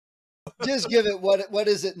just give it what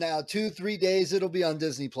is it now? 2-3 days, it'll be on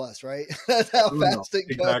Disney Plus, right? That's how No, fast it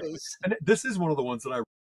exactly. goes. And this is one of the ones that I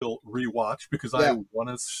will rewatch because I Yeah. want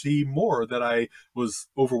to see more. That I was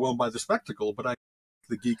overwhelmed by the spectacle, but I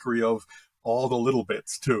the geekery of all the little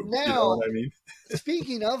bits too. You know Now, what I mean?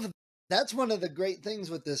 speaking of, that's one of the great things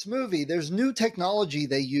with this movie. There's new technology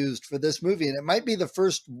they used for this movie, and it might be the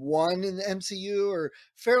first one in the MCU or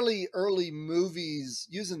fairly early movies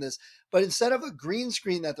using this. But instead of a green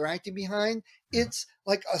screen that they're acting behind, it's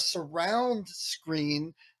like a surround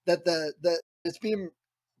screen that it's being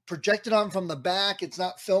projected on from the back. It's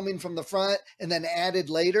not filming from the front and then added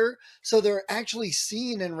later. So they're actually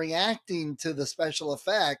seeing and reacting to the special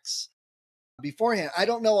effects beforehand. I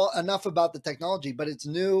don't know enough about the technology, but it's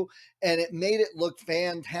new and it made it look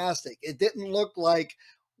fantastic. It didn't look like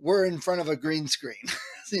we're in front of a green screen.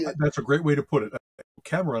 That's a great way to put it.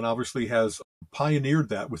 Cameron obviously has pioneered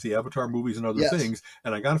that with the Avatar movies and other Yes. things,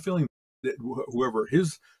 and I got a feeling that whoever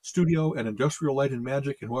his studio and Industrial Light and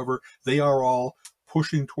Magic and whoever, they are all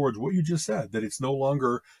pushing towards what you just said, that it's no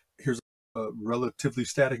longer here's a relatively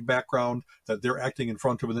static background that they're acting in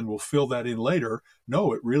front of and then we'll fill that in later.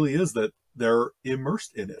 No, it really is that they're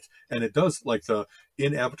immersed in it. And it does, like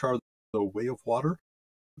in Avatar, The Way of Water,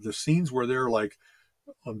 the scenes where they're like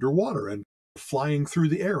underwater and flying through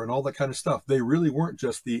the air and all that kind of stuff. They really weren't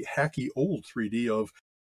just the hacky old 3D of,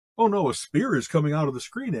 oh no, a spear is coming out of the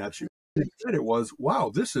screen at you. Instead it was,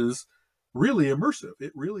 wow, this is really immersive.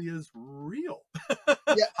 It really is real.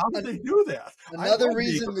 Yeah, How did they do that? Another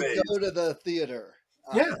reason to go to the theater.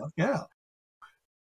 Yeah.